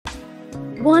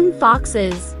1.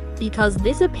 Foxes. Because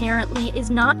this apparently is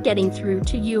not getting through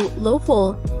to you,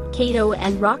 Lowful, Kato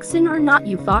and Roxanne are not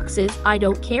you foxes. I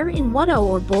don't care in what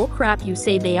or bullcrap you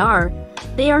say they are.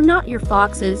 They are not your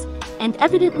foxes, and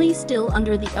evidently still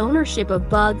under the ownership of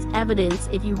Bud's evidence.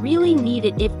 If you really need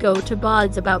it, if go to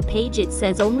Bud's about page, it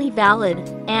says only valid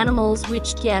animals,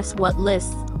 which guess what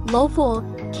lists Lowful,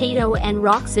 Kato and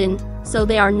Roxanne, so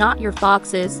they are not your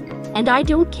foxes, and I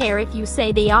don't care if you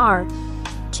say they are.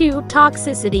 2.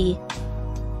 Toxicity.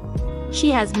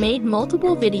 She has made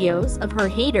multiple videos of her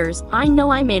haters. I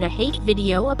know I made a hate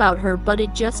video about her, but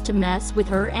it just to mess with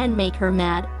her and make her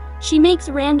mad. She makes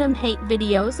random hate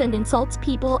videos and insults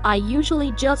people. I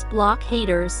usually just block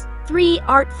haters. 3.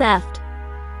 Art theft.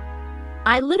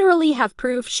 I literally have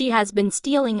proof she has been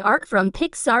stealing art from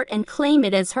PixArt and claim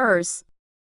it as hers.